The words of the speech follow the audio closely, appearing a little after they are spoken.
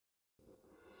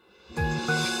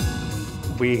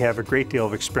We have a great deal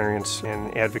of experience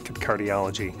in advocate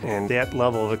cardiology, and that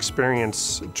level of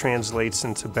experience translates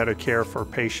into better care for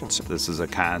patients. This is a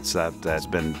concept that's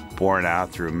been borne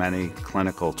out through many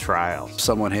clinical trials.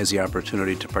 Someone has the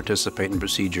opportunity to participate in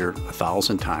procedure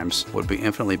 1,000 times would be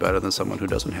infinitely better than someone who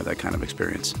doesn't have that kind of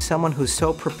experience. Someone who's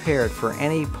so prepared for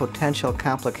any potential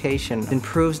complication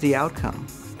improves the outcome.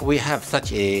 We have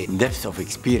such a depth of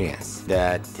experience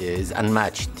that is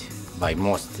unmatched by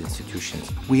most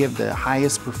institutions. We have the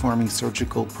highest performing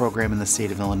surgical program in the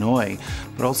state of Illinois,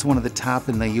 but also one of the top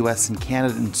in the US and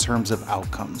Canada in terms of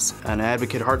outcomes. An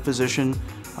advocate heart physician,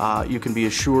 you can be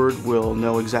assured, will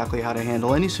know exactly how to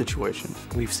handle any situation.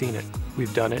 We've seen it,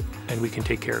 we've done it, and we can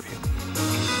take care of you.